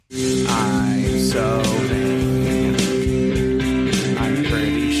so vain. I'm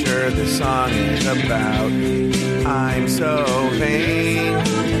pretty sure the song is about I'm so vain.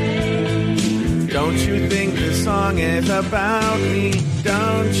 Don't you think this song is about me?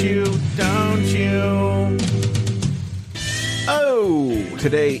 Don't you? Don't you? Oh,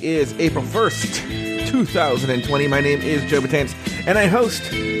 today is April 1st, 2020. My name is Joe Betance, and I host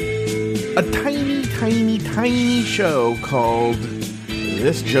a tiny show called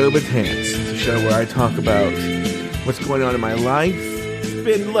This Joe Betance. It's a show where I talk about what's going on in my life. It's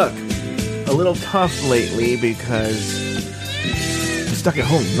been, a little tough lately because I'm stuck at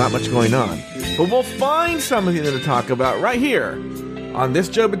home, not much going on. But we'll find something to talk about right here on This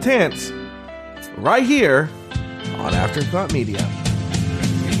Joe Betance, right here on Afterthought Media.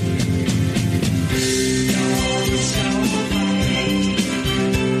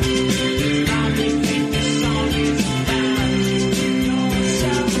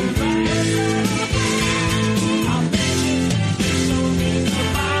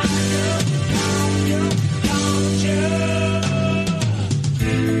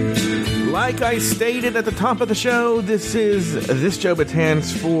 Like I stated at the top of the show, this is This Joe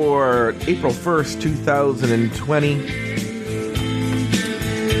Betance for April 1st,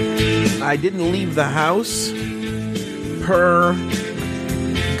 2020. I didn't leave the house per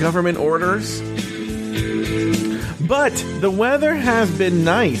government orders, but the weather has been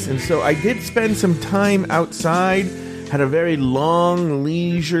nice, and so I did spend some time outside, had a very long,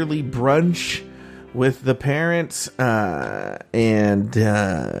 leisurely brunch with the parents, and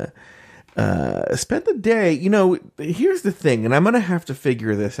spent the day. Here's the thing, and I'm going to have to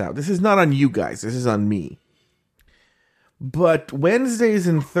figure this out. This is not on you guys. This is on me. But Wednesdays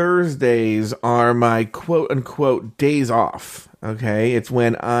and Thursdays are my quote-unquote days off, okay? It's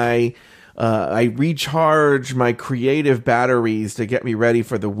when I recharge my creative batteries to get me ready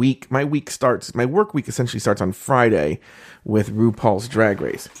for the week. My work week essentially starts on Friday with RuPaul's Drag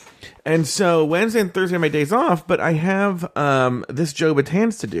Race. And so Wednesday and Thursday are my days off, but I have This Joe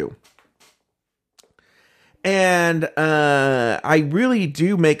Betance to do. And I really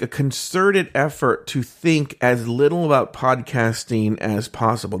do make a concerted effort to think as little about podcasting as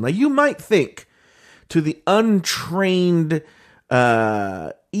possible. Now, you might think, to the untrained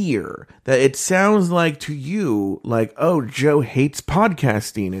ear, that it sounds like to you, like, oh, Joe hates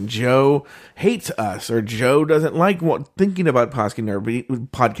podcasting, and Joe hates us, or Joe doesn't like thinking about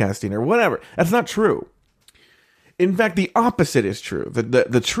podcasting, or whatever. That's not true. In fact, the opposite is true.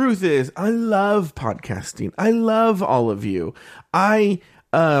 The truth is, I love podcasting. I love all of you. I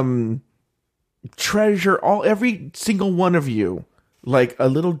treasure every single one of you like a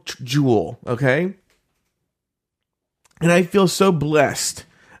little jewel, okay? And I feel so blessed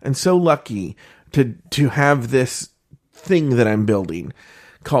and so lucky to have this thing that I'm building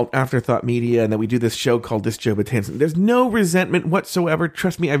called Afterthought Media, and that we do this show called This Joe Betance. There's no resentment whatsoever.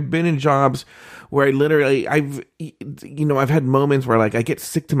 Trust me, I've been in jobs where I've had moments where I get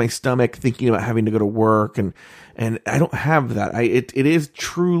sick to my stomach thinking about having to go to work, and I don't have that. It is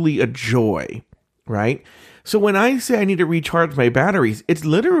truly a joy, right? So when I say I need to recharge my batteries, it's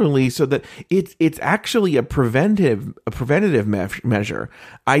literally so that it's actually a preventative measure.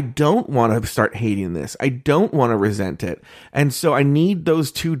 I don't want to start hating this. I don't want to resent it. And so I need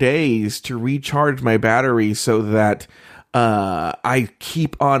those 2 days to recharge my batteries so that I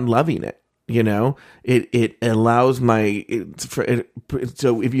keep on loving it. It allows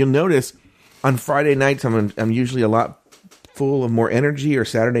so if you'll notice, on Friday nights, I'm usually a lot full of more energy, or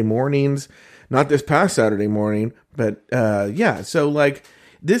Saturday mornings. Not this past Saturday morning, but so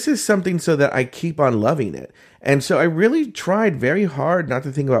this is something so that I keep on loving it. And so I really tried very hard not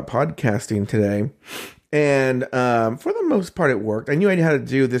to think about podcasting today. And for the most part, it worked. I knew I knew how to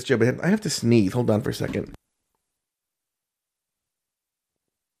do this job, but I have to sneeze. Hold on for a second.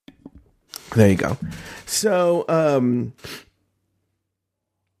 There you go. So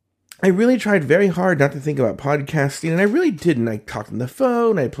I really tried very hard not to think about podcasting, and I really didn't. I talked on the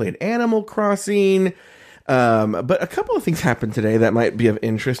phone, I played Animal Crossing, but a couple of things happened today that might be of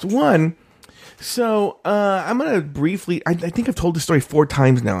interest. One, I'm going to briefly, I think I've told this story 4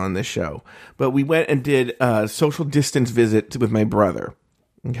 times now on this show, but we went and did a social distance visit with my brother,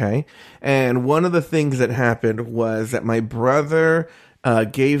 okay? And one of the things that happened was that my brother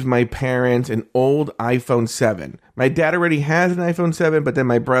gave my parents an old iPhone 7. My dad already has an iPhone 7, but then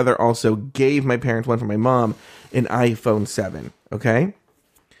my brother also gave my parents one for my mom, an iPhone 7, okay?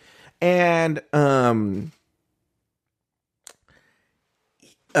 And when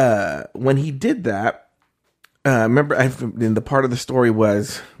he did that, remember, in the part of the story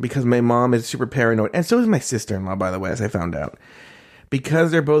was, because my mom is super paranoid, and so is my sister-in-law, by the way, as I found out.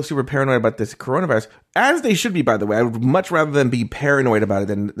 because they're both super paranoid about this coronavirus, as they should be, by the way. I would much rather than be paranoid about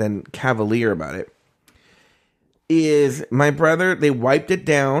it than cavalier about it. Is my brother, they wiped it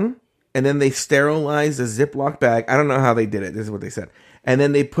down, and then they sterilized a Ziploc bag. I don't know how they did it. This is what they said. And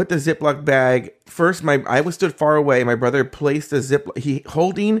then they put the Ziploc bag, first I was stood far away, my brother placed the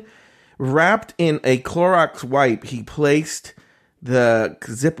Ziploc, wrapped in a Clorox wipe, he placed the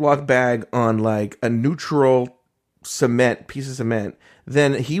Ziploc bag on like a neutral piece of cement.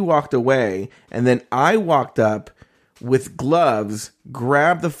 Then he walked away, and then I walked up with gloves,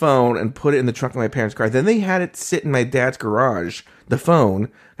 grabbed the phone, and put it in the trunk of my parents' car. Then they had it sit in my dad's garage, the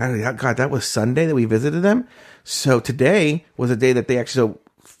phone. God, that was Sunday that we visited them. So today was a day that they actually,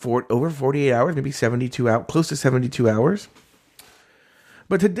 over 48 hours, maybe 72 hours, close to 72 hours.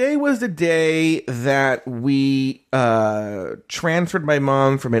 But today was the day that we transferred my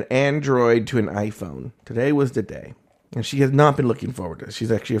mom from an Android to an iPhone. Today was the day. And she has not been looking forward to it.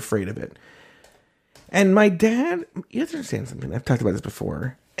 She's actually afraid of it. And my dad, you have to understand something. I've talked about this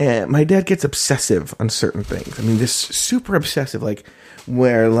before. And my dad gets obsessive on certain things. I mean, this super obsessive, like,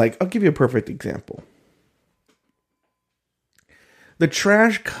 where, like, I'll give you a perfect example. The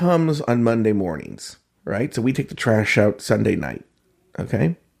trash comes on Monday mornings, right? So we take the trash out Sunday night,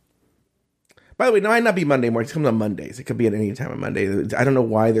 okay? By the way, it might not be Monday morning. It comes on Mondays. It could be at any time on Monday. I don't know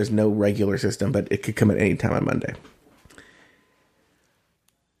why there's no regular system, but it could come at any time on Monday.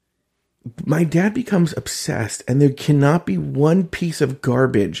 My dad becomes obsessed, and there cannot be one piece of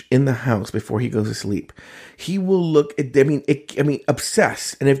garbage in the house before he goes to sleep. He will look at,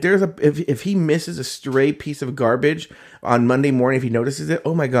 obsessed. And if he misses a stray piece of garbage on Monday morning, if he notices it,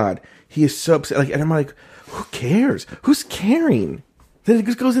 oh my God, he is so upset. And I'm like, who cares? Who's caring? Then it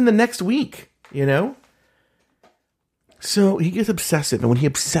just goes in the next week, you know? So he gets obsessive, and when he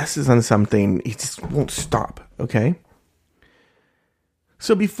obsesses on something, he just won't stop, okay?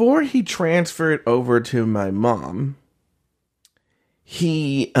 So before he transferred over to my mom,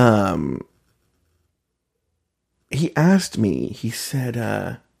 he asked me, he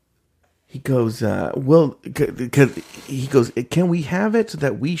said, he goes, can we have it so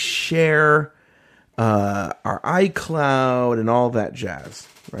that we share our iCloud and all that jazz,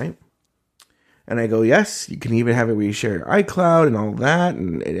 right? And I go, yes, you can even have it where you share your iCloud and all that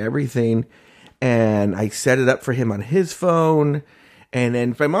and everything. And I set it up for him on his phone. And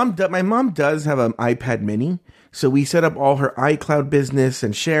then my mom does have an iPad mini. So we set up all her iCloud business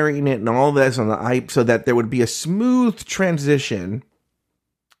and sharing it and all this on the so that there would be a smooth transition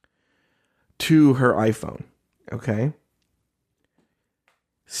to her iPhone. Okay.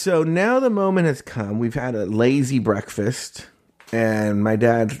 So now the moment has come. We've had a lazy breakfast, and my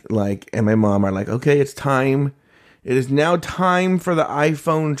dad and my mom are like, okay, it's time. It is now time for the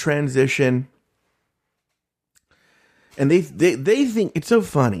iPhone transition. And they think it's so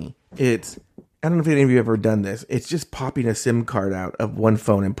funny. I don't know if any of you have ever done this. It's just popping a SIM card out of one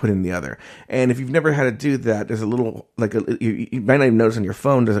phone and putting in the other. And if you've never had to do that, there's a little, you might not even notice on your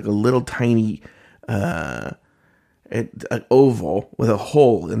phone, there's like a little tiny, an oval with a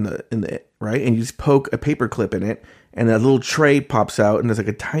hole in the right, and you just poke a paper clip in it, and a little tray pops out, and there's like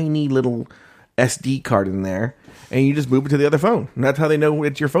a tiny little SD card in there, and you just move it to the other phone. And that's how they know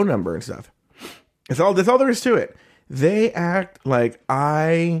it's your phone number and stuff. That's all there is to it. They act like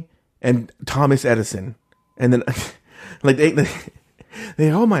I and Thomas Edison, and then like they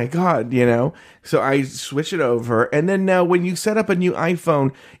oh my God, you know. So I switch it over, and then now when you set up a new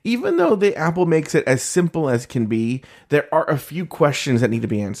iPhone, even though Apple makes it as simple as can be, there are a few questions that need to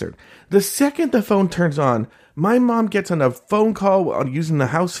be answered. The second the phone turns on, my mom gets on a phone call while using the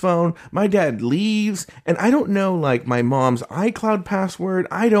house phone. My dad leaves, and I don't know my mom's iCloud password.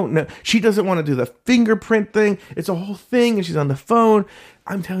 I don't know. She doesn't want to do the fingerprint thing. It's a whole thing, and she's on the phone.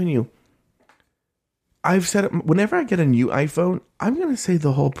 I'm telling you, I've set up, whenever I get a new iPhone, I'm going to say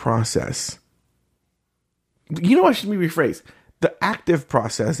the whole process. You know what, should be rephrased. The active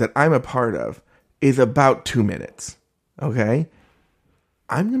process that I'm a part of is about 2 minutes. Okay?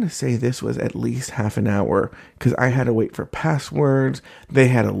 I'm going to say this was at least half an hour because I had to wait for passwords. They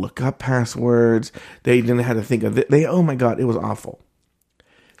had to look up passwords. They didn't have to think of it. Oh my God, it was awful.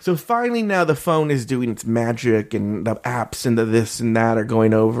 So finally now the phone is doing its magic, and the apps and the this and that are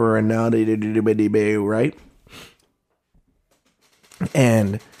going over, and now they right?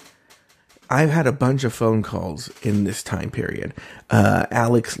 And I've had a bunch of phone calls in this time period.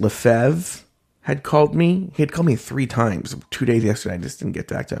 Alex Lefebvre had called me. He had called me 3 times, 2 days yesterday. I just didn't get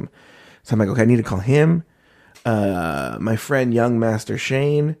back to him. So I'm like, okay, I need to call him. My friend Young Master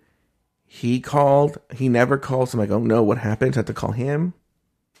Shane, he called. He never called. So I'm like, oh no, what happened? So I had to call him.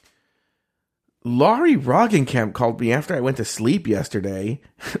 Laurie Roggenkamp called me after I went to sleep yesterday.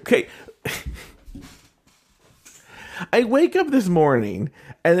 Okay. I wake up this morning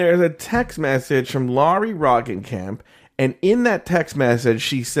and there's a text message from Laurie Roggenkamp. And in that text message,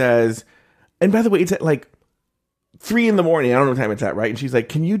 she says, and by the way, it's at like 3 a.m. I don't know what time it's at, right? And she's like,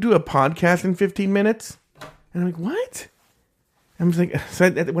 can you do a podcast in 15 minutes? And I'm like, what? I'm just like,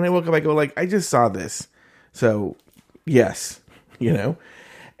 so when I woke up, I go like, I just saw this. So yes,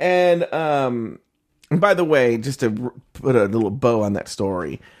 and by the way, just to put a little bow on that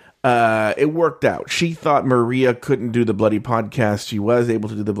story, it worked out. She thought Maria couldn't do the bloody podcast. She was able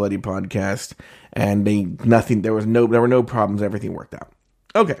to do the bloody podcast, and there were no problems. Everything worked out.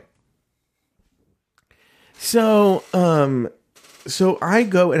 Okay. So I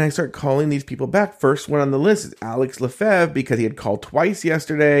go and I start calling these people back. First one on the list is Alex Lefebvre, because he had called twice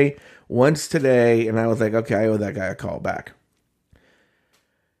yesterday, once today, and I was like, okay, I owe that guy a call back.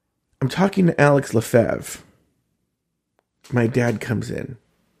 I'm talking to Alex Lefebvre. My dad comes in,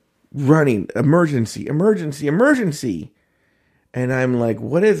 running, emergency. And I'm like,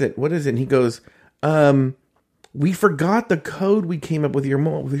 what is it? And he goes, we forgot the code we came up with your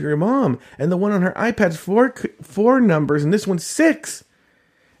mom, and the one on her iPad's four numbers, and this one's 6.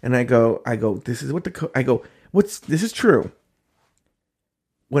 And I go, this is what the code. I go, this is true.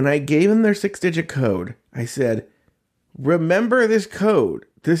 When I gave them their 6-digit code, I said, remember this code.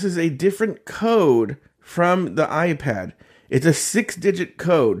 This is a different code from the iPad. It's a 6-digit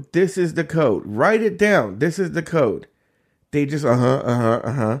code. This is the code. Write it down. This is the code. They just,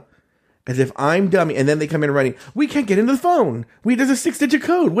 as if I'm dummy. And then they come in running, we can't get into the phone. There's a 6-digit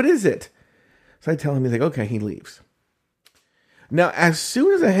code. What is it? So I tell him, he's like, okay, he leaves. Now, as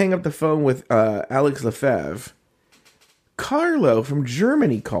soon as I hang up the phone with Alex Lefebvre, Carlo from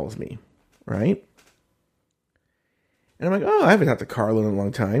Germany calls me, right? And I'm like, oh, I haven't talked to Carlo in a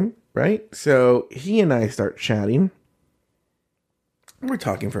long time, right? So he and I start chatting. We're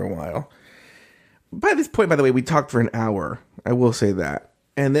talking for a while. By this point, by the way, we talked for an hour. I will say that.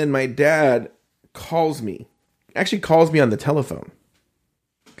 And then my dad calls me on the telephone.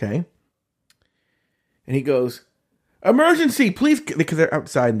 Okay? And he goes, emergency, please, because they're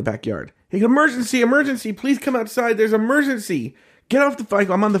outside in the backyard. He goes, emergency, please come outside. There's an emergency. Get off the phone.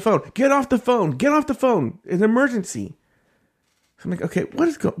 I'm on the phone. Get off the phone. It's an emergency. So I'm like, okay, what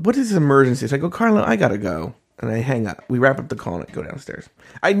is this emergency? So I go, Carlo, I gotta go. And I hang up. We wrap up the call and I go downstairs.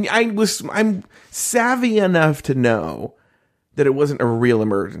 I'm savvy enough to know that it wasn't a real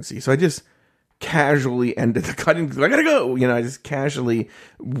emergency. So I just casually ended the cutting. I gotta go. I just casually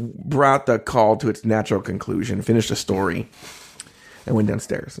brought the call to its natural conclusion, finished the story, and went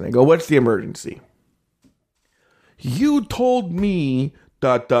downstairs. And I go, what's the emergency? You told me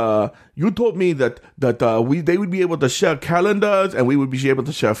that they would be able to share calendars, and we would be able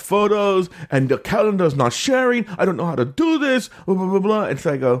to share photos, and the calendar's not sharing. I don't know how to do this. Blah blah blah blah. And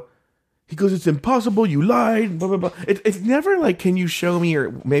so I go. He goes, it's impossible. You lied. Blah blah blah. It's never like, can you show me,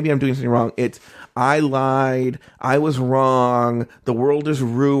 or maybe I'm doing something wrong. It's, I lied. I was wrong. The world is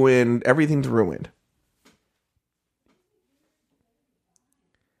ruined. Everything's ruined.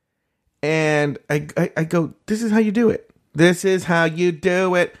 And I go, this is how you do it. This is how you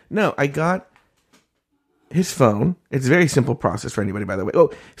do it. No, I got his phone. It's a very simple process for anybody, by the way.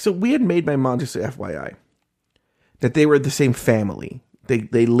 Oh, so we had made my mom, just an FYI, that they were the same family.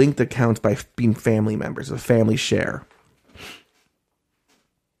 They linked accounts by being family members, a family share.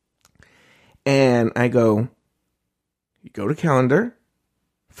 And I go, you go to calendar,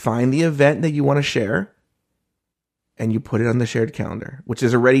 find the event that you want to share, and you put it on the shared calendar, which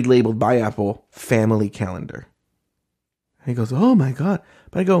is already labeled by Apple, family calendar. And he goes, oh my God.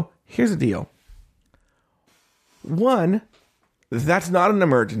 But I go, here's the deal. 1, that's not an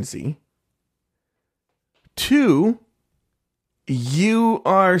emergency. 2, you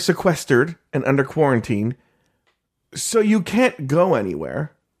are sequestered and under quarantine, so you can't go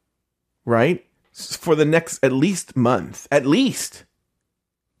anywhere, right? For the next at least month. At least.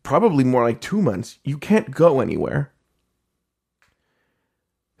 Probably more like 2 months. You can't go anywhere.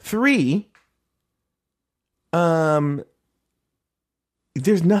 3,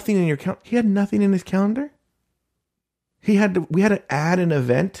 there's nothing in your calendar. He had nothing in his calendar. We had to add an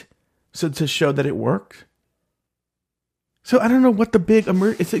event to show that it worked. So I don't know what the big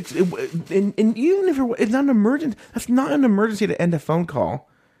emergency. And even if it's not an emergency, that's not an emergency to end a phone call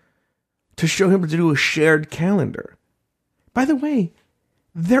to show him to do a shared calendar. By the way,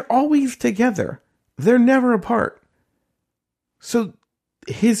 they're always together. They're never apart. So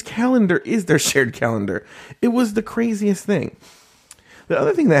his calendar is their shared calendar. It was the craziest thing. The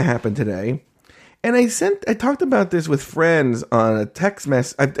other thing that happened today And I talked about this with friends on a text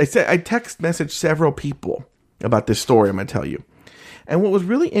mess. I text messaged several people about this story I'm going to tell you. And what was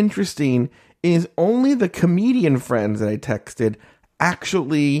really interesting is only the comedian friends that I texted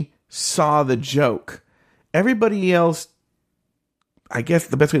actually saw the joke. Everybody else, I guess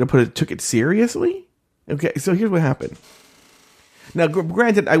the best way to put it, took it seriously. Okay, so here's what happened. Now,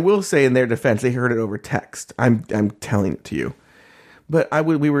 granted, I will say in their defense, they heard it over text. I'm telling it to you. But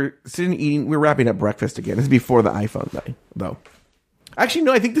we were sitting eating, we were wrapping up breakfast again. This is before the iPhone day, though. Actually,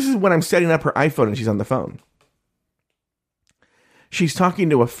 no, I think this is when I'm setting up her iPhone and she's on the phone. She's talking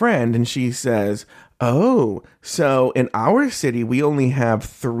to a friend and she says, oh, so in our city, we only have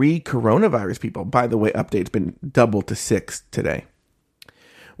 3 coronavirus people. By the way, update's been doubled to 6 today.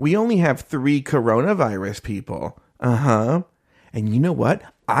 We only have 3 coronavirus people. Uh-huh. And you know what?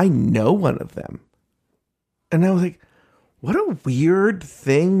 I know one of them. And I was like, what a weird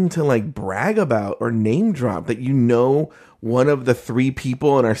thing to like brag about or name drop, that you know one of the 3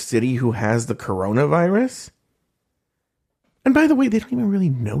 people in our city who has the coronavirus. And by the way, they don't even really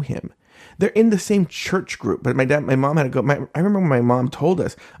know him. They're in the same church group. But my mom had to go. I remember when my mom told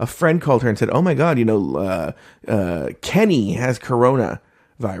us, a friend called her and said, oh my God, Kenny has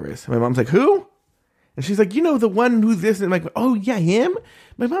coronavirus. My mom's like, who? And she's like, the one who's this. And I'm like, oh yeah, him?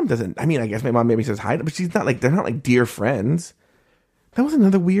 My mom doesn't. I mean, I guess my mom maybe says hi, but she's not like, they're not like dear friends. That was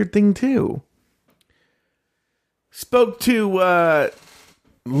another weird thing too. Spoke to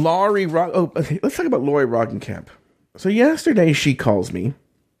Laurie Rock. Oh, okay, let's talk about Laurie Roggenkamp. So yesterday she calls me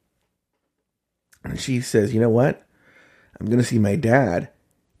and she says, you know what? I'm going to see my dad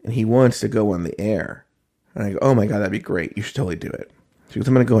and he wants to go on the air. And I go, oh my God, that'd be great. You should totally do it. She goes,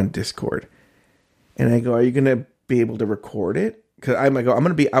 I'm going to go on Discord. And I go, are you going to be able to record it? Because I'm going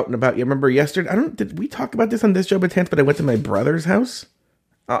to be out and about. You remember yesterday? Did we talk about this on this show, Betance? But I went to my brother's house.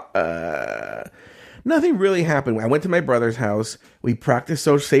 Nothing really happened. I went to my brother's house. We practiced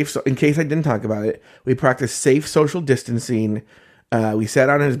in case I didn't talk about it, we practiced safe social distancing. We sat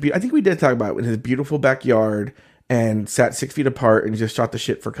on I think we did talk about it, in his beautiful backyard, and sat 6 feet apart and just shot the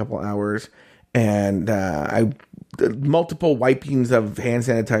shit for a couple hours. And multiple wipings of hand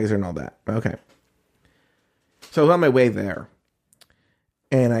sanitizer and all that. Okay. So I was on my way there.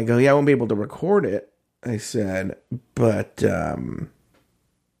 And I go, yeah, I won't be able to record it. I said, but yeah,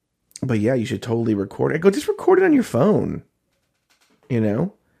 you should totally record it. I go, just record it on your phone.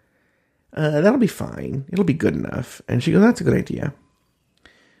 That'll be fine. It'll be good enough. And she goes, that's a good idea.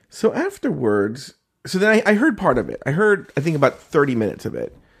 So afterwards, then I heard part of it. I think about 30 minutes of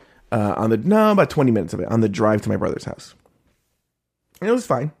it. About 20 minutes of it on the drive to my brother's house. And it was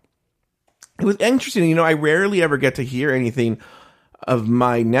fine. It was interesting. I rarely ever get to hear anything of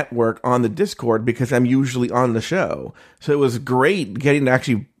my network on the Discord because I'm usually on the show. So it was great getting to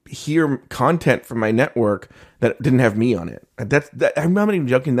actually hear content from my network that didn't have me on it. I'm not even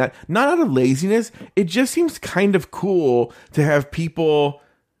joking. That not out of laziness. It just seems kind of cool to have people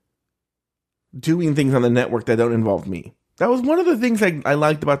doing things on the network that don't involve me. That was one of the things I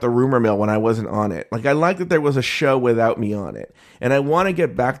liked about the rumor mill when I wasn't on it. Like, I liked that there was a show without me on it. And I want to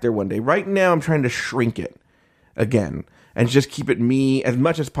get back there one day. Right now, I'm trying to shrink it again and just keep it me as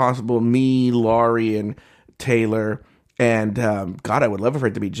much as possible. Me, Laurie, and Taylor. And, God, I would love for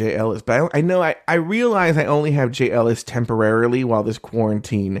it to be Jay Ellis. But I realize I only have Jay Ellis temporarily while this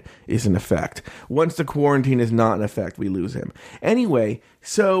quarantine is in effect. Once the quarantine is not in effect, we lose him. Anyway,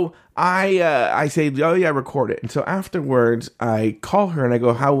 so I say, oh yeah, record it. And so afterwards, I call her and I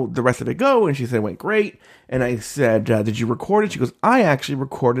go, how the rest of it go? And she said, it went great. And I said, did you record it? She goes, I actually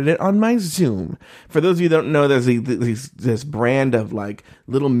recorded it on my Zoom. For those of you who don't know, there's this brand of like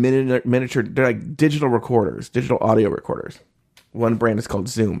little miniature, they're like digital recorders, digital audio recorders. One brand is called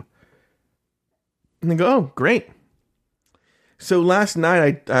Zoom. And I go, oh, great. So last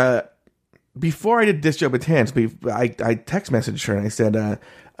night, before I did Disc Joe Betance, I text messaged her and I said,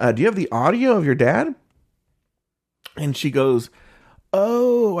 do you have the audio of your dad? And she goes,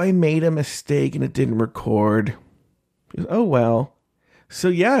 oh, I made a mistake and it didn't record. Goes, oh, well. So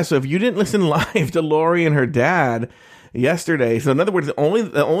yeah, so if you didn't listen live to Lori and her dad yesterday, so in other words, the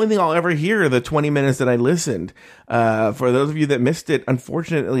only thing I'll ever hear are the 20 minutes that I listened. For those of you that missed it,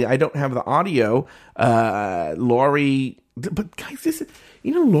 unfortunately, I don't have the audio. Lori, but guys, this is,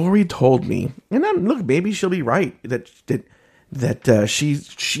 Lori told me, and look, maybe she'll be right, that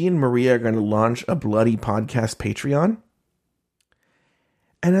she and Maria are going to launch a bloody podcast Patreon.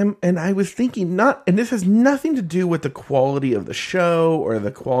 And I was thinking, and this has nothing to do with the quality of the show or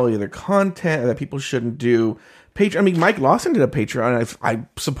the quality of their content, or that people shouldn't do Patreon. I mean, Mike Lawson did a Patreon, and I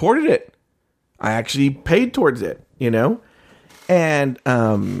supported it. I actually paid towards it, And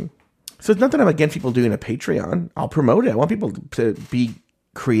So it's not that I'm against people doing a Patreon. I'll promote it. I want people to be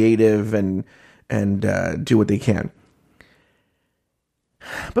creative and do what they can.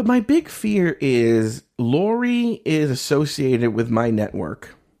 But my big fear is Lori is associated with my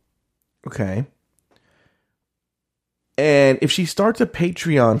network. Okay. And if she starts a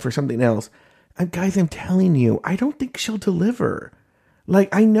Patreon for something else, guys, I'm telling you, I don't think she'll deliver.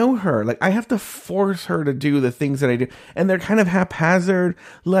 Like, I know her. Like, I have to force her to do the things that I do. And they're kind of haphazard.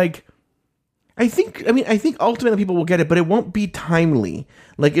 Like, I think ultimately people will get it, but it won't be timely.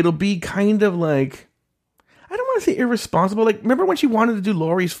 Like, it'll be kind of like, I don't want to say irresponsible. Like, remember when she wanted to do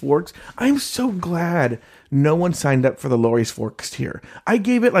Lori's Forks? I'm so glad no one signed up for the Lori's Forks tier. I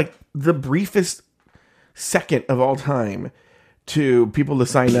gave it like the briefest second of all time to people to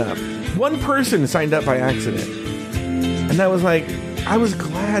sign up. One person signed up by accident. And that was like, I was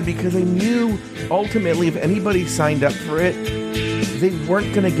glad because I knew ultimately if anybody signed up for it, they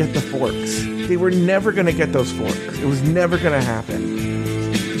weren't going to get the forks. They were never going to get those forks. It was never going to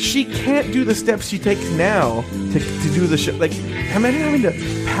happen. She can't do the steps she takes now to do the show. Like, imagine having to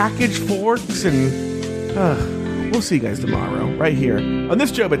package forks and... we'll see you guys tomorrow, right here, on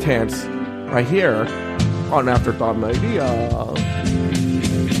this Joe Betance, right here on Afterthought Media.